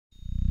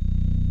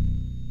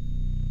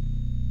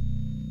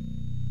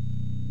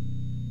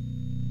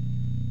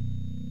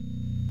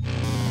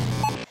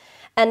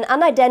An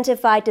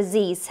unidentified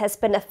disease has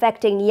been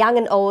affecting young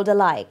and old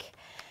alike.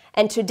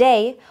 And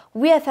today,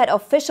 we have had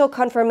official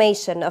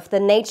confirmation of the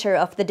nature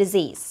of the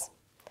disease.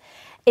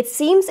 It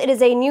seems it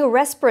is a new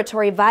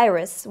respiratory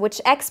virus,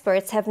 which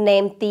experts have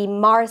named the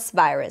MARS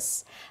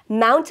virus,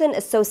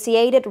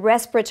 Mountain-Associated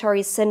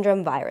Respiratory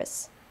Syndrome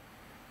virus.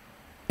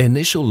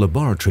 Initial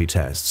laboratory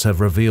tests have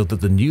revealed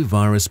that the new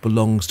virus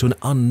belongs to an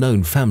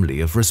unknown family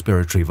of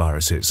respiratory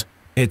viruses.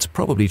 It's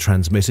probably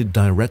transmitted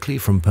directly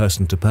from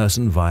person to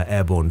person via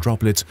airborne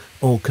droplets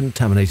or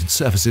contaminated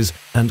surfaces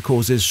and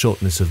causes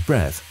shortness of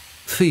breath,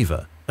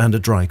 fever, and a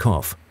dry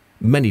cough.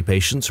 Many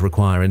patients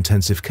require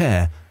intensive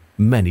care,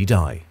 many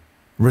die.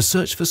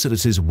 Research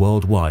facilities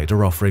worldwide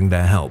are offering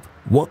their help.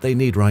 What they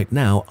need right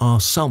now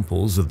are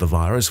samples of the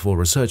virus for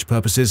research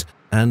purposes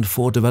and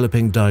for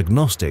developing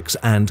diagnostics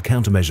and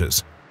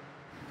countermeasures.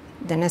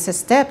 The next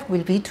step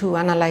will be to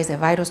analyze the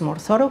virus more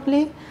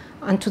thoroughly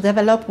and to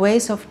develop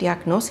ways of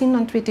diagnosing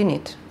and treating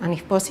it, and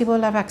if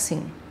possible, a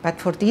vaccine. But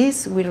for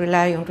this, we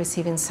rely on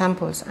receiving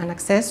samples and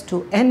access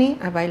to any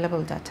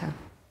available data.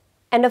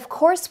 And of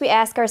course, we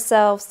ask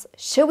ourselves,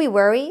 should we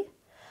worry?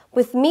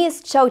 With me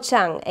is Cho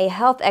Chang, a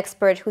health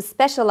expert who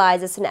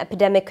specializes in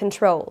epidemic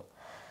control.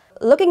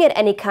 Looking at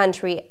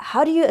Anycountry,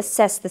 how do you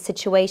assess the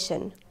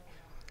situation?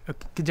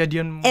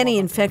 Any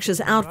infectious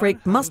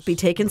outbreak must be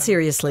taken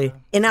seriously.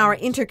 In our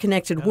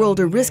interconnected world,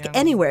 a risk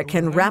anywhere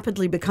can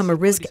rapidly become a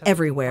risk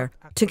everywhere.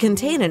 To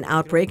contain an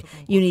outbreak,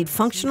 you need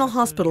functional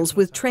hospitals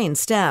with trained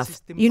staff.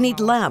 You need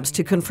labs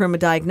to confirm a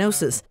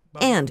diagnosis.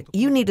 And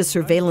you need a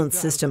surveillance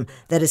system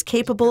that is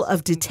capable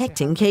of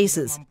detecting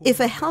cases. If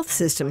a health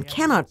system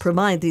cannot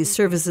provide these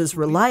services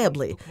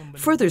reliably,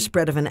 further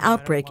spread of an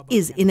outbreak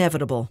is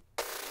inevitable.